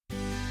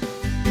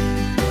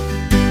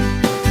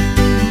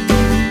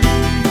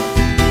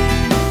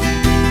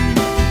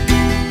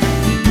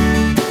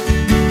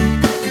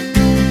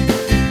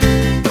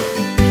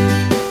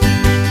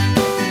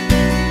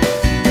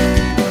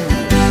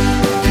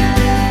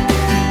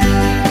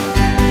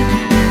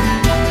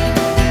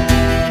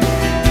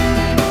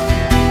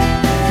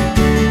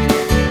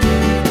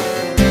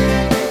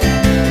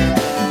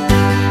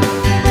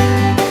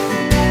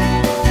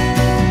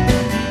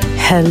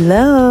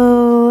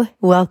Hello.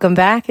 Welcome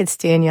back. It's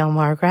Danielle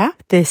Margraf.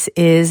 This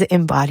is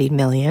Embodied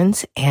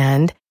Millions.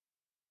 And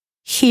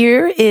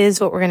here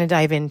is what we're going to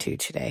dive into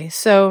today.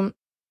 So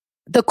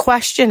the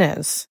question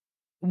is,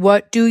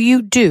 what do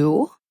you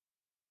do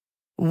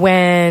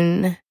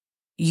when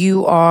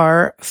you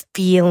are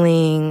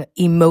feeling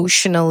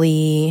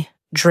emotionally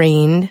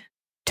drained,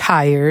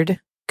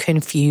 tired,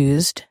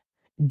 confused,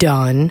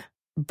 done,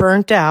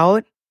 burnt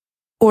out,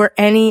 or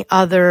any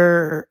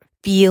other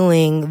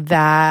feeling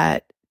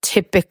that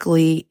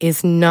typically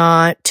is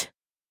not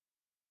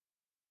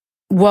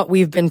what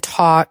we've been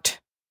taught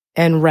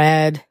and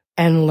read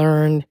and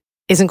learned,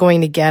 isn't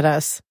going to get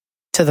us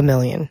to the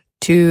million,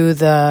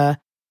 to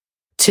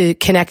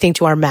connecting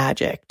to our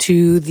magic,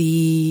 to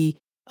the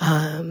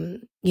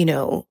end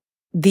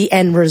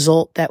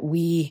result that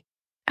we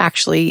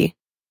actually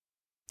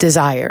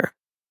desire.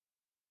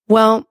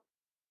 Well,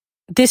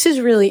 this is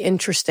really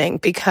interesting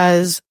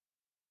because,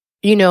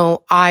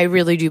 I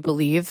really do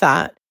believe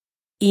that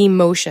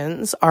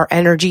emotions are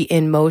energy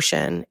in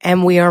motion,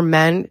 and we are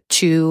meant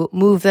to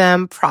move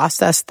them,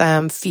 process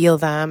them, feel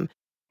them.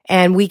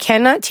 And we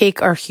cannot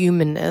take our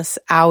humanness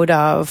out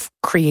of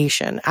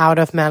creation, out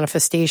of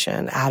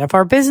manifestation, out of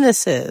our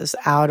businesses,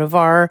 out of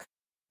our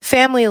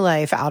family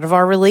life, out of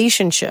our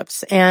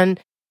relationships. And,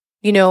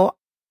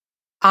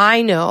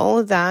 I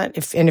know that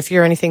if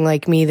you're anything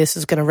like me, this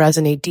is going to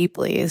resonate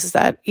deeply, is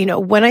that,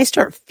 when I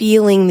start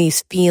feeling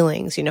these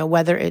feelings,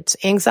 whether it's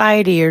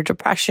anxiety or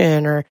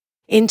depression or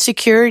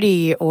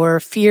insecurity or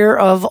fear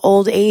of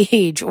old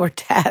age or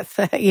death,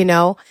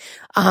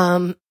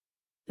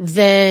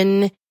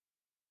 then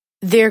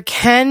there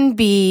can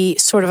be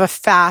sort of a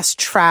fast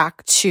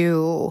track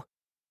to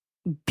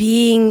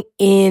being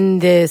in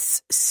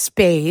this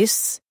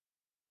space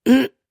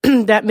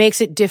that makes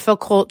it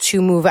difficult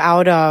to move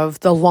out of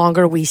the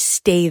longer we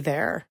stay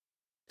there.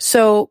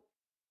 So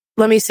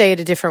let me say it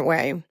a different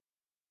way.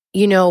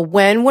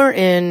 When we're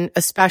in,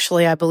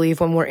 especially I believe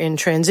when we're in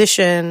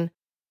transition,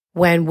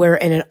 when we're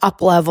in an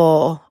up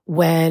level,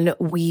 when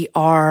we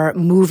are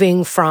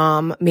moving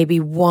from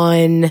maybe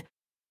one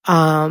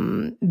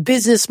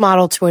business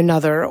model to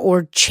another,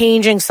 or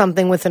changing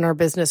something within our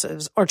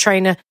businesses, or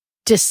trying to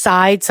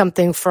decide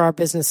something for our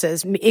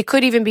businesses. It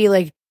could even be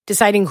like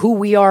deciding who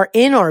we are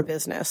in our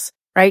business,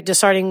 right?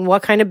 Deciding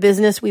what kind of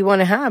business we want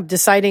to have,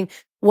 deciding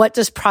what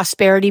does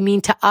prosperity mean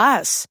to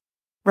us,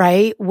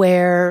 right?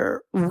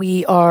 Where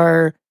we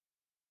are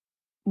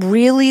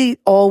really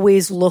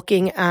always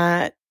looking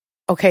at,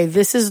 okay,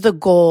 this is the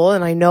goal,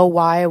 and I know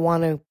why I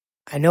want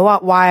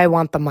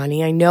the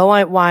money. I know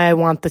why I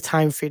want the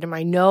time freedom.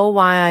 I know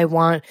why I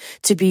want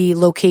to be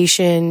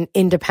location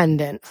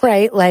independent,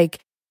 right? Like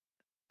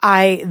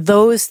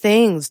those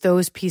things,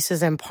 those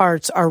pieces and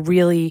parts are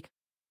really,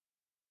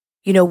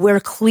 we're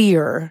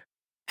clear.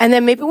 And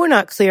then maybe we're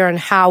not clear on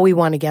how we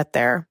want to get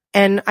there.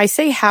 And I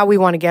say how we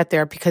want to get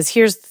there because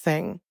here's the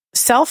thing.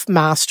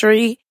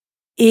 Self-mastery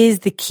is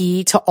the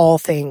key to all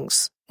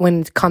things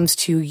when it comes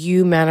to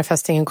you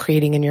manifesting and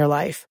creating in your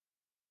life.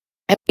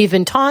 And we've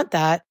been taught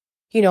that,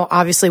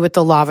 obviously with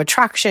the law of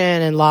attraction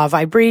and law of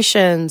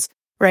vibrations,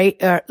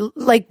 right?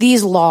 Like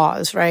these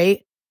laws,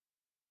 right?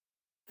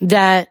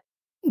 That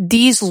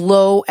these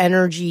low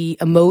energy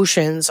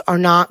emotions are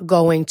not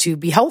going to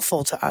be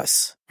helpful to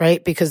us,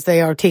 right? Because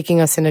they are taking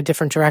us in a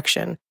different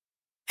direction.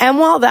 And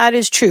while that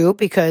is true,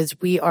 because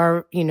we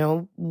are,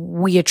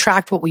 we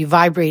attract what we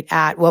vibrate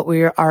at, what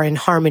we are in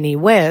harmony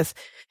with.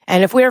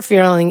 And if we are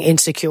feeling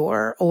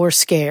insecure or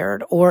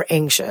scared or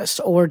anxious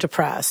or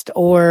depressed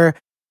or,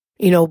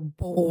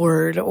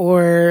 bored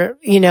or,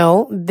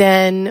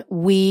 then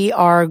we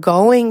are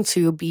going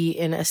to be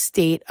in a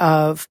state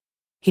of,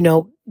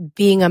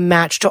 being a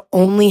match to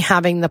only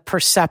having the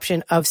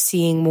perception of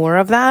seeing more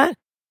of that.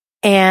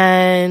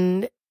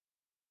 And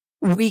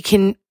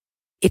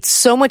it's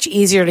so much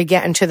easier to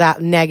get into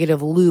that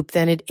negative loop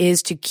than it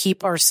is to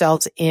keep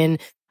ourselves in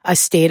a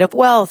state of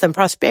wealth and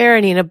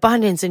prosperity and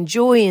abundance and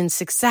joy and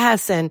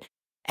success and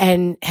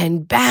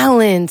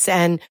balance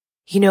and,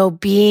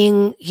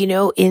 being,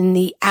 in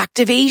the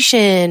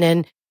activation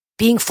and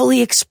being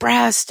fully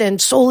expressed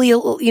and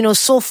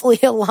soulfully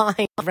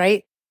aligned,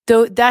 right?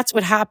 Though that's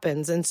what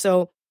happens. And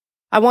so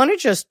I want to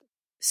just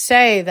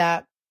say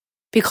that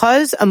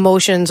because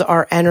emotions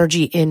are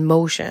energy in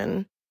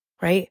motion,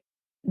 right?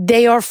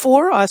 They are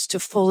for us to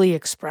fully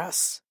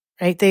express,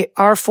 right? They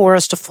are for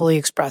us to fully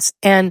express.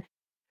 And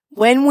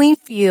when we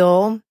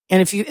feel,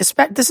 and if you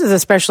expect, this is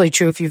especially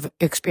true if you've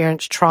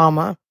experienced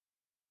trauma,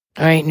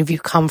 right? And if you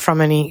come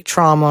from any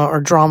trauma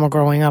or drama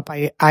growing up,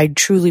 I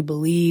truly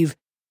believe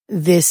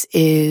this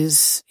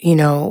is,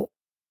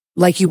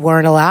 like you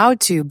weren't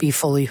allowed to be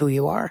fully who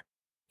you are.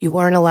 You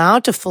weren't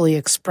allowed to fully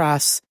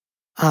express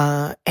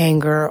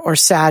anger or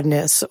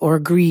sadness or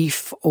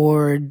grief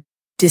or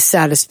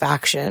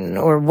dissatisfaction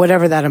or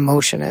whatever that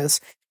emotion is.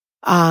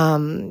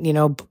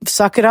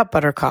 Suck it up,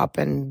 buttercup,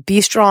 and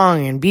be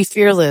strong and be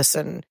fearless.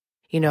 And,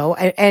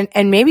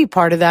 and maybe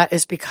part of that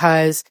is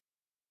because,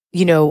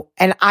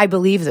 and I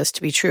believe this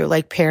to be true,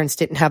 like parents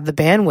didn't have the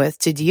bandwidth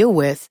to deal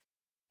with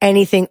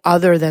anything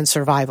other than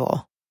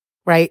survival,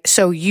 right?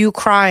 So you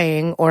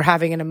crying or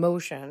having an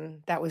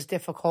emotion that was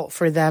difficult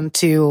for them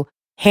to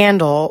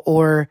handle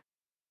or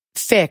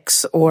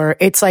fix, or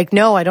it's like,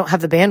 no, I don't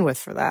have the bandwidth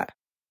for that,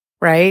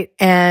 right?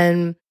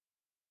 And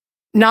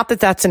not that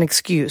that's an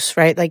excuse,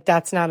 right? Like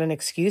that's not an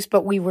excuse,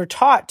 but we were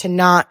taught to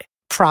not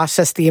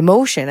process the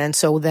emotion. And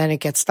so then it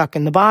gets stuck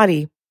in the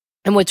body.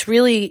 And what's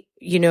really,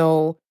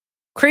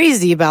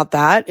 crazy about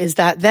that is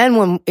that then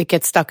when it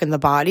gets stuck in the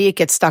body, it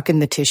gets stuck in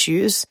the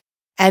tissues.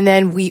 And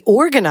then we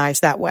organize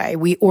that way.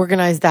 We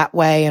organize that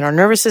way in our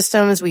nervous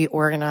systems. We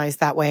organize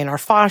that way in our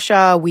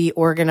fascia. We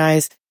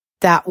organize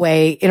that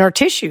way in our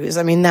tissues.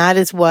 I mean, that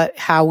is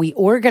how we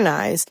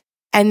organize.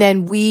 And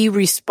then we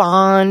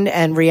respond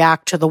and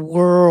react to the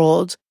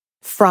world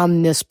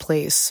from this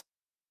place.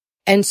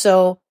 And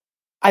so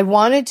I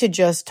wanted to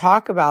just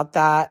talk about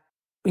that.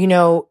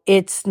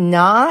 It's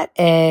not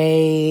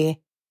a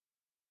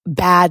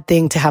bad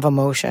thing to have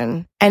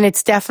emotion. And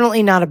it's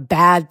definitely not a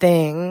bad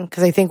thing,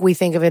 because I think we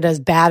think of it as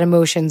bad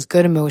emotions,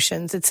 good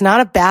emotions. It's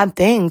not a bad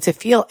thing to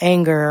feel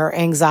anger or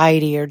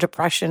anxiety or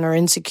depression or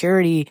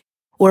insecurity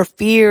or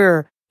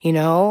fear,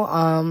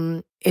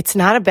 it's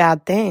not a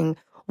bad thing.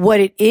 What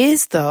it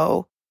is,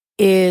 though,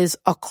 is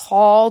a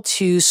call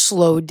to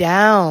slow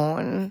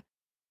down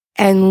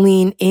and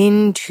lean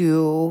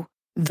into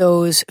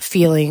those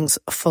feelings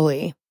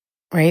fully,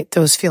 right?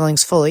 Those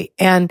feelings fully.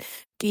 And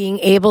being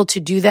able to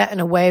do that in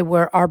a way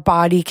where our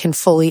body can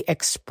fully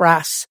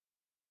express.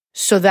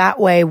 So that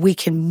way we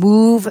can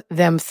move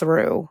them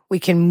through. We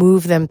can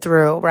move them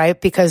through, right?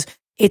 Because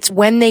it's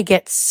when they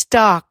get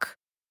stuck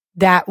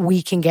that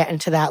we can get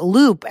into that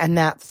loop, and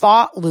that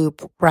thought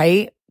loop,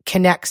 right,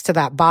 connects to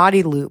that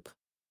body loop,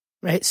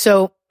 right?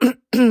 So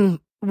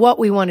what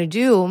we want to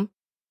do,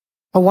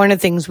 or one of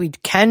the things we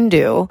can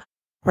do,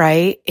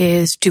 right,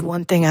 is do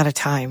one thing at a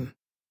time,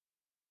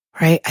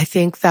 right? I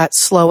think that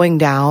slowing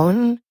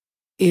down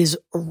is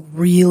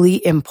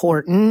really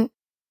important.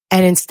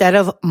 And instead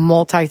of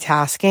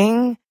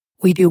multitasking,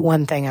 we do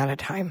one thing at a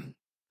time,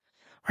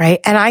 right?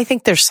 And I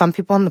think there's some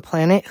people on the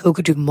planet who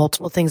could do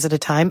multiple things at a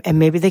time, and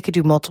maybe they could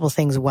do multiple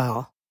things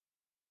well.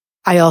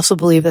 I also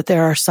believe that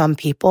there are some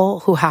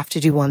people who have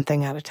to do one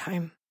thing at a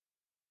time.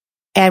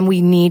 And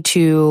we need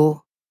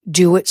to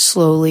do it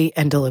slowly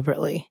and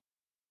deliberately.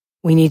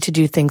 We need to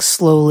do things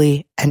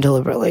slowly and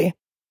deliberately.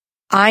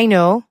 I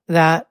know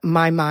that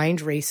my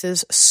mind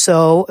races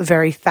so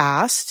very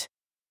fast.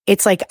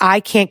 It's like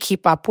I can't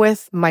keep up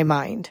with my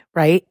mind,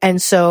 right?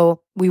 And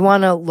so we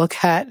want to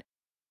look at,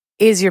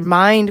 is your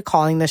mind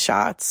calling the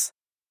shots?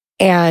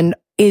 And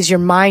is your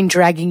mind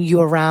dragging you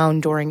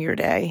around during your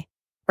day,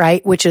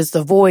 right? Which is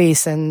the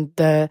voice and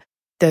the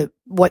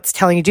what's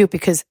telling you to do.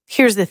 Because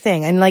here's the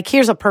thing. And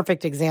here's a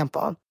perfect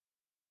example.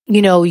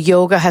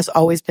 Yoga has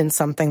always been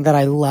something that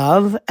I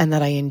love and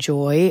that I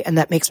enjoy, and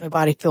that makes my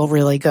body feel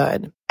really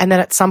good. And then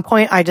at some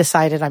point I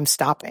decided I'm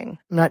stopping.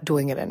 I'm not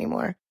doing it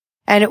anymore.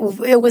 And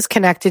it was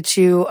connected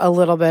to a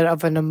little bit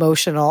of an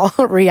emotional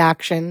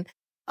reaction,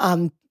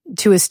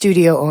 to a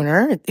studio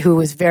owner who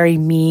was very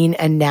mean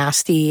and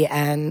nasty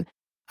and,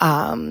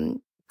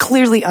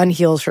 clearly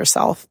unhealed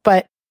herself.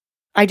 But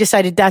I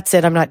decided that's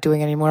it. I'm not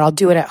doing it anymore. I'll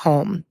do it at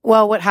home.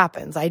 Well, what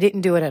happens? I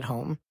didn't do it at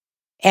home.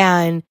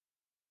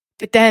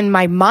 But then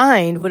my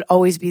mind would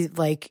always be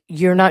like,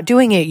 you're not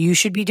doing it. You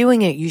should be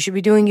doing it. You should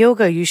be doing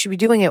yoga. You should be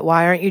doing it.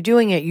 Why aren't you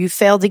doing it? You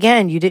failed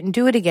again. You didn't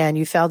do it again.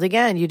 You failed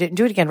again. You didn't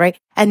do it again, right?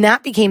 And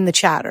that became the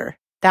chatter.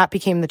 That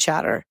became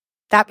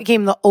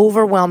the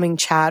overwhelming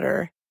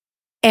chatter.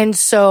 And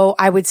so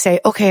I would say,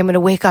 okay, I'm going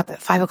to wake up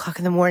at 5 o'clock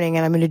in the morning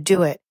and I'm going to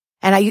do it.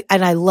 And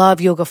I love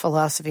yoga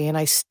philosophy, and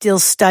I still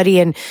study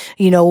and,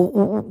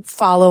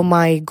 follow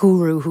my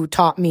guru who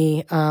taught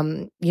me,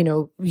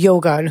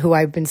 yoga, and who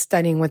I've been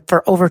studying with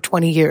for over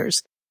 20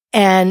 years.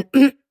 And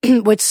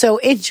what's so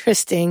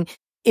interesting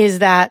is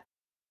that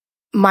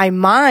my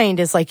mind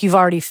is like, you've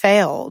already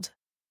failed,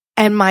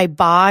 and my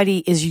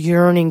body is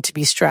yearning to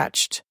be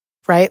stretched,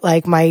 right?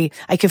 Like I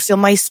can feel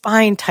my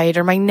spine tight,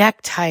 or my neck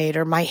tight,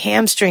 or my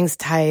hamstrings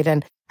tight.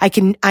 And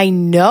I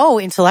know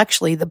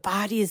intellectually the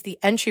body is the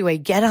entryway.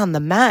 Get on the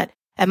mat.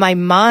 And my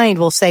mind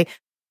will say,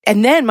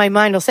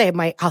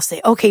 I'll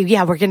say, okay,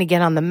 yeah, we're going to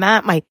get on the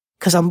mat.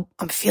 Cause I'm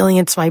feeling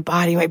it's my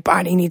body. My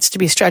body needs to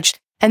be stretched.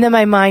 And then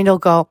my mind will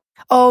go,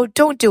 oh,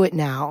 don't do it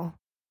now.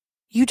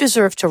 You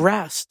deserve to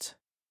rest.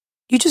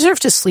 You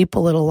deserve to sleep a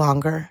little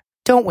longer.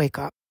 Don't wake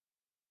up.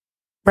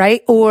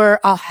 Right?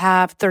 Or I'll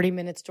have 30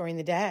 minutes during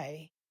the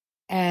day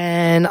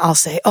and I'll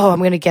say, oh, I'm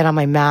going to get on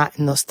my mat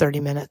in those 30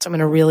 minutes. I'm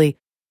going to really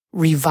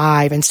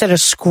revive instead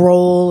of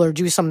scroll or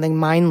do something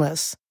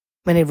mindless.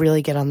 I'm going to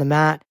really get on the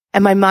mat.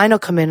 And my mind will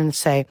come in and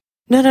say,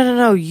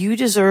 no. You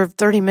deserve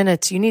 30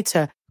 minutes. You need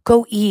to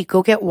go eat,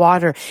 go get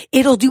water.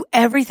 It'll do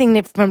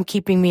everything from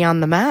keeping me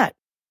on the mat.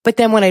 But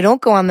then when I don't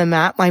go on the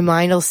mat, my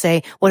mind will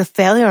say, what a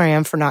failure I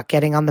am for not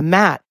getting on the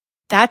mat.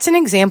 That's an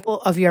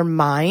example of your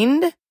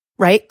mind,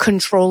 right?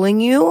 Controlling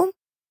you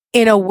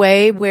in a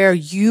way where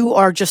you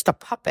are just a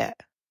puppet.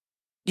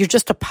 You're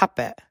just a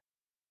puppet.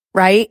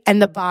 Right? And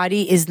the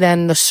body is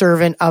then the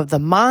servant of the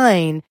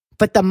mind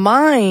but the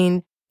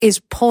mind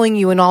is pulling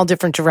you in all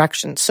different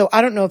directions. So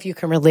I don't know if you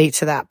can relate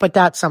to that, but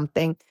that's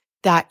something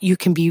that you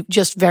can be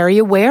just very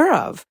aware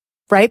of,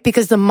 right?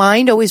 Because the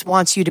mind always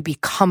wants you to be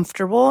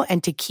comfortable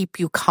and to keep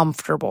you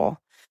comfortable,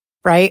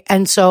 right?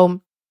 And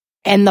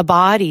the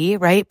body,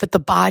 right? But the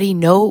body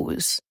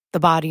knows.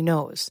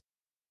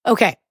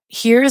 Okay.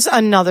 Here's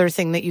another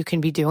thing that you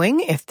can be doing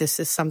if this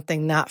is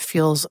something that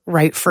feels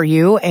right for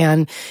you.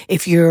 And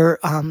if you're,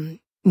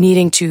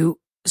 needing to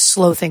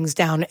slow things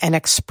down and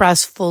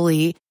express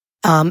fully,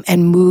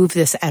 and move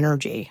this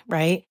energy,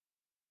 right?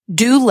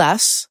 Do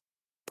less,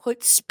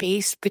 put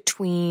space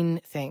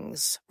between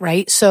things,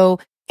 right? So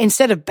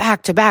instead of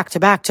back to back to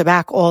back to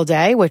back all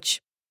day,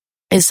 which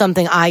is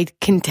something I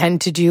can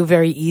tend to do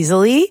very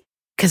easily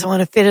because I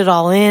want to fit it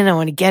all in. I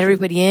want to get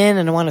everybody in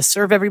and I want to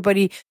serve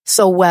everybody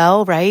so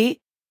well, right?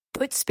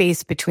 Put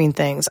space between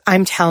things.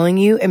 I'm telling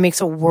you, it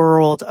makes a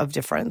world of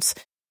difference.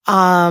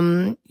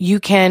 You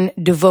can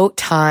devote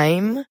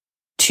time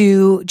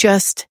to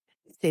just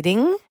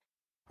sitting,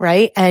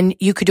 right? And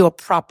you could do a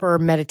proper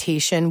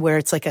meditation where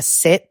it's like a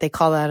sit. They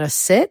call that a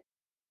sit,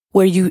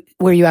 where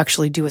you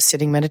actually do a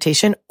sitting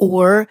meditation,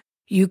 or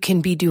you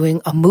can be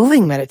doing a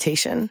moving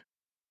meditation,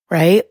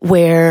 right?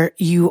 Where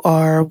you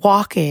are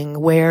walking,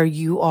 where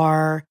you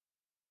are,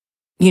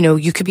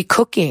 you could be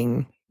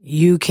cooking.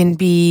 You can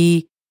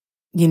be,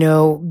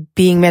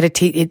 being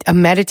meditated. A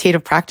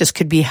meditative practice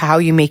could be how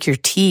you make your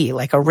tea,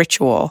 like a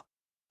ritual.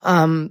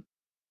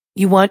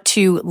 You want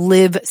to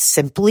live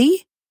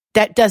simply.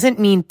 That doesn't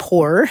mean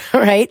poor,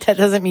 right? That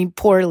doesn't mean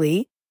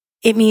poorly.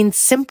 It means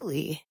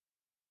simply,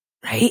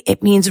 right?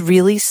 It means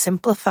really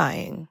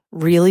simplifying,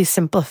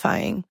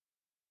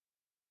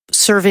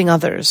 serving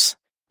others,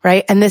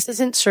 right? And this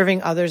isn't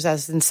serving others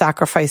as in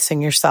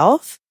sacrificing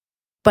yourself,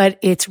 but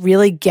it's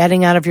really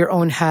getting out of your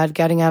own head,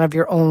 getting out of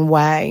your own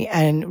way,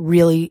 and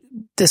really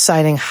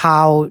deciding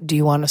how do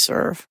you want to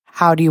serve?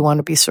 How do you want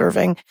to be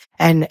serving?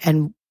 And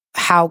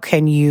how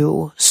can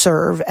you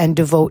serve and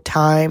devote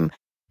time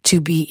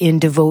to be in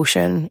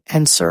devotion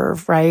and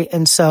serve, right?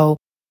 And so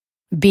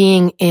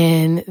being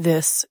in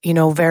this,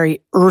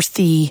 very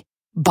earthy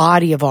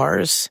body of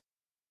ours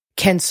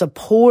can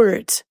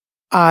support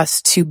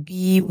us to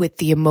be with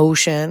the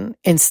emotion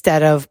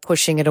instead of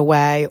pushing it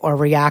away or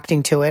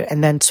reacting to it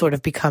and then sort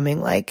of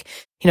becoming like,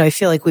 I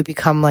feel like we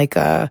become like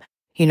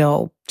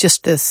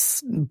just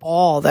this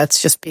ball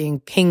that's just being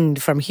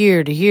pinged from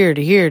here to here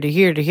to here to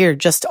here to here,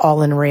 just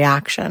all in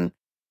reaction.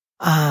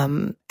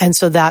 And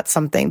so that's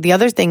something. The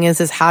other thing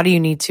is how do you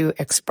need to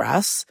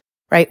express,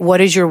 right? What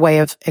is your way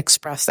of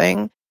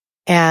expressing?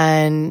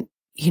 And,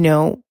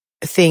 I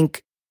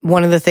think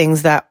one of the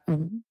things that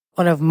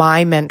one of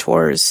my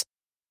mentors,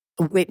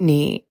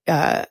 Whitney,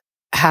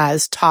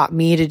 has taught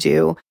me to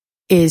do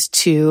is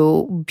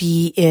to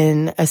be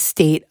in a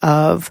state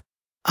of,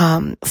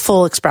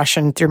 full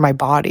expression through my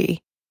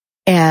body.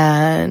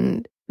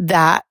 And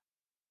that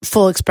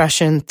full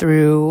expression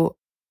through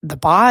the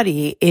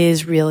body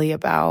is really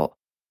about,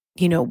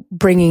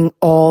 bringing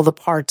all the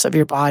parts of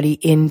your body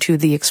into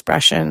the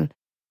expression.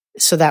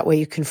 So that way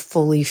you can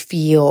fully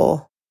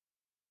feel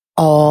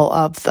all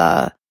of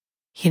the,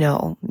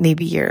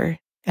 maybe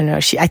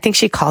I think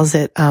she calls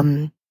it,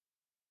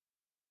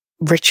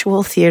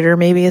 ritual theater,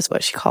 maybe is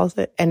what she calls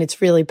it. And it's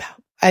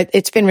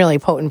been really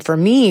potent for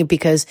me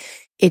because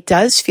it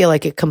does feel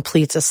like it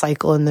completes a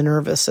cycle in the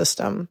nervous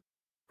system,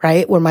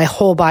 right? Where my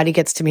whole body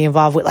gets to be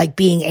involved with like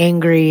being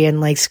angry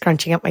and like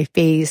scrunching up my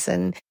face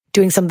and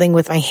doing something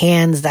with my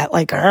hands that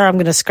like, I'm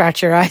going to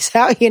scratch your eyes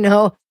out,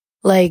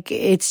 like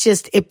it's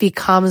just, it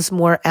becomes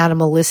more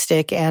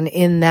animalistic. And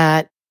in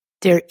that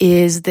there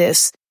is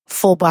this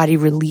full body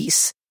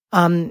release,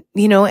 and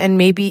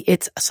maybe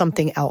it's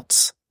something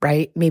else,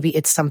 right? Maybe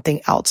it's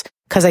something else.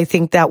 Cause I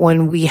think that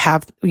when we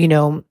have,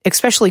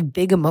 especially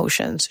big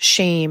emotions,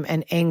 shame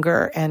and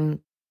anger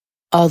and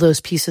all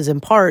those pieces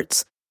and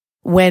parts,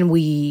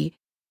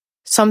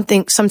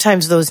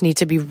 sometimes those need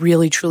to be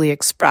really truly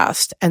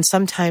expressed. And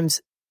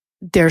sometimes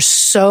they're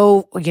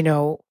so,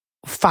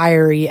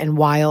 fiery and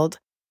wild.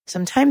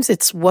 Sometimes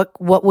it's what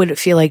would it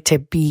feel like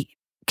to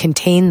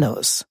contain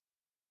those,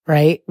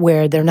 right?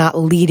 Where they're not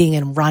leading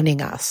and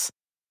running us.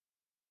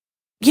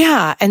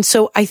 Yeah. And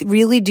so I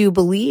really do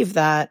believe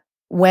that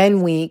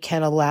when we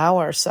can allow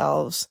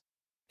ourselves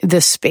the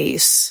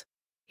space,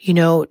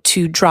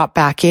 to drop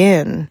back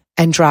in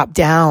and drop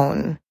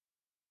down,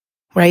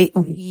 right?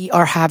 We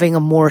are having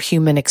a more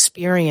human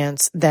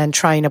experience than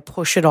trying to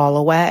push it all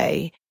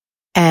away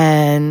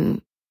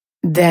and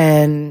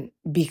then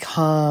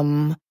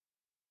become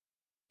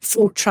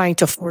trying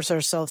to force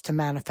ourselves to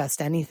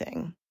manifest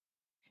anything,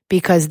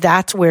 because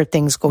that's where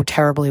things go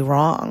terribly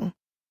wrong.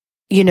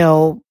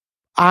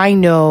 I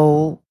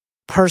know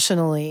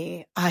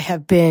personally, I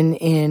have been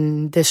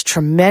in this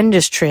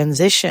tremendous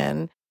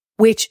transition,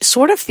 which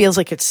sort of feels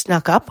like it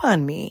snuck up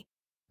on me.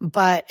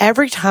 But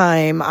every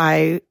time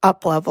I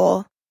up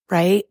level,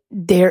 right,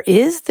 there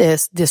is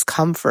this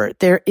discomfort.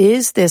 There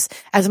is this,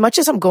 as much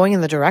as I'm going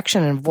in the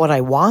direction of what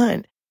I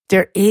want,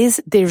 there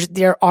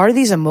are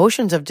these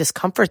emotions of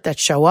discomfort that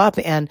show up.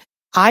 And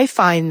I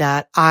find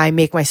that I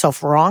make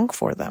myself wrong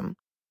for them,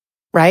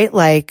 right?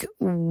 Like,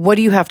 what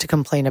do you have to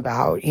complain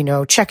about?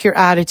 Check your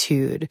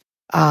attitude.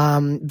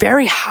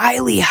 Very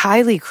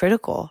highly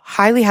critical,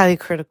 highly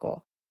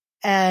critical.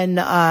 And,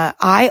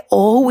 I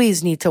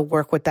always need to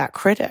work with that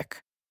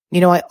critic.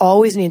 I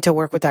always need to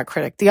work with that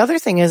critic. The other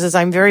thing is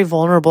I'm very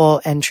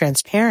vulnerable and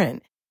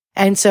transparent.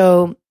 And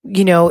so,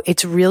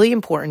 it's really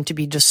important to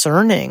be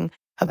discerning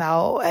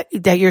about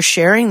that you're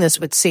sharing this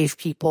with safe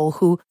people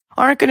who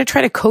aren't going to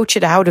try to coach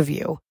it out of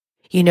you,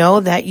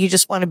 that you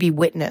just want to be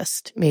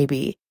witnessed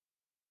maybe.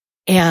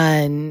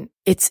 And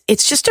it's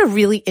just a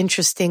really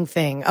interesting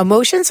thing.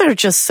 Emotions are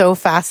just so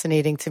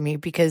fascinating to me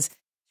because,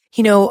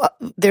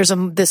 there's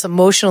this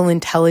emotional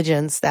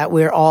intelligence that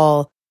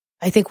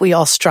I think we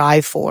all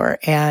strive for.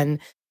 And,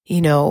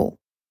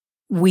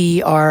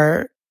 we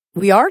are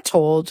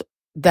told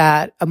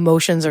that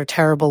emotions are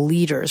terrible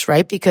leaders,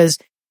 right? Because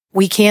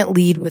we can't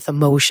lead with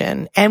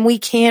emotion and we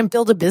can't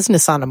build a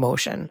business on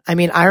emotion. I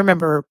mean, I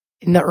remember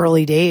in the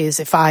early days,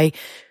 if I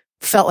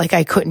felt like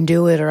I couldn't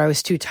do it or I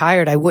was too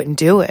tired, I wouldn't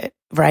do it.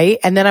 Right.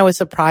 And then I was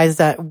surprised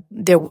that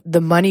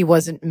the money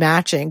wasn't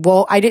matching.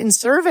 Well, I didn't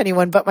serve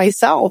anyone but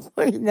myself,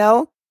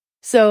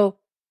 So,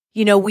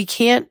 we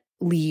can't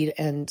lead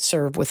and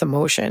serve with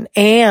emotion,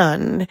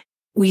 and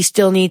we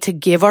still need to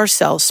give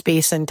ourselves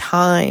space and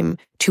time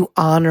to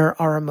honor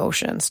our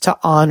emotions, to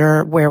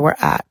honor where we're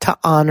at, to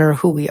honor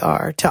who we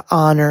are, to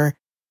honor,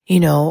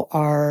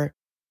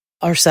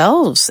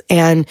 ourselves,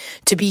 and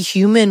to be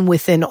human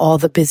within all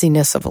the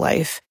busyness of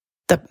life,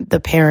 the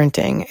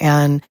parenting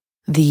and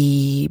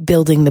the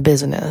building the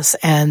business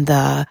and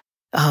the,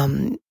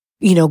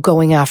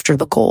 going after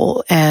the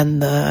goal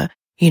and the,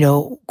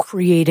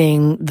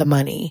 creating the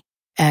money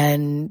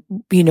and,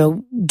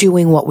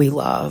 doing what we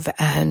love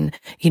and,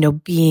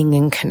 being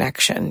in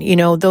connection.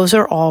 Those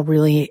are all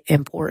really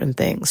important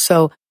things.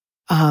 So,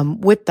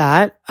 with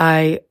that,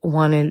 I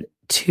wanted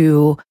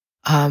to,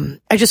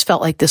 I just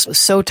felt like this was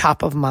so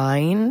top of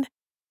mind.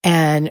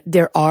 And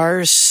there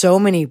are so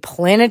many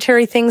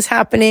planetary things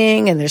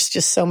happening, and there's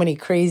just so many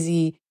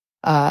crazy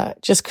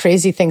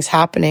things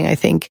happening. I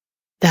think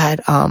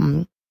that,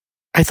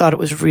 I thought it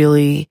was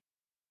really,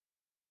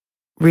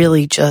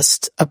 really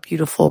just a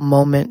beautiful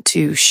moment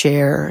to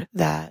share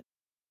that.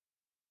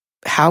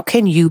 How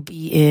can you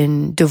be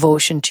in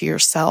devotion to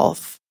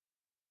yourself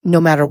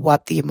no matter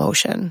what the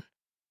emotion?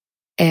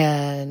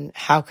 And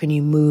how can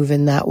you move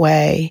in that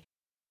way?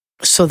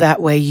 So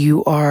that way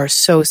you are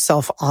so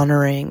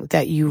self-honoring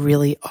that you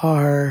really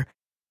are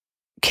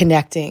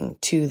connecting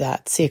to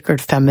that sacred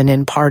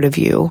feminine part of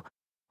you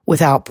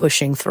without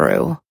pushing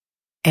through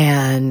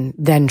and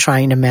then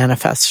trying to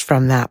manifest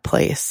from that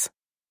place.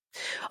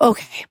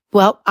 Okay.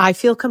 Well, I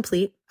feel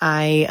complete.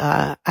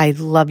 I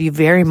love you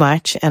very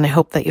much, and I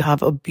hope that you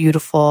have a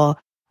beautiful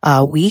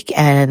week,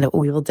 and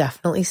we will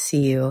definitely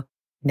see you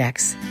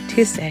next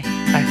Tuesday.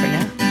 Bye for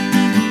now.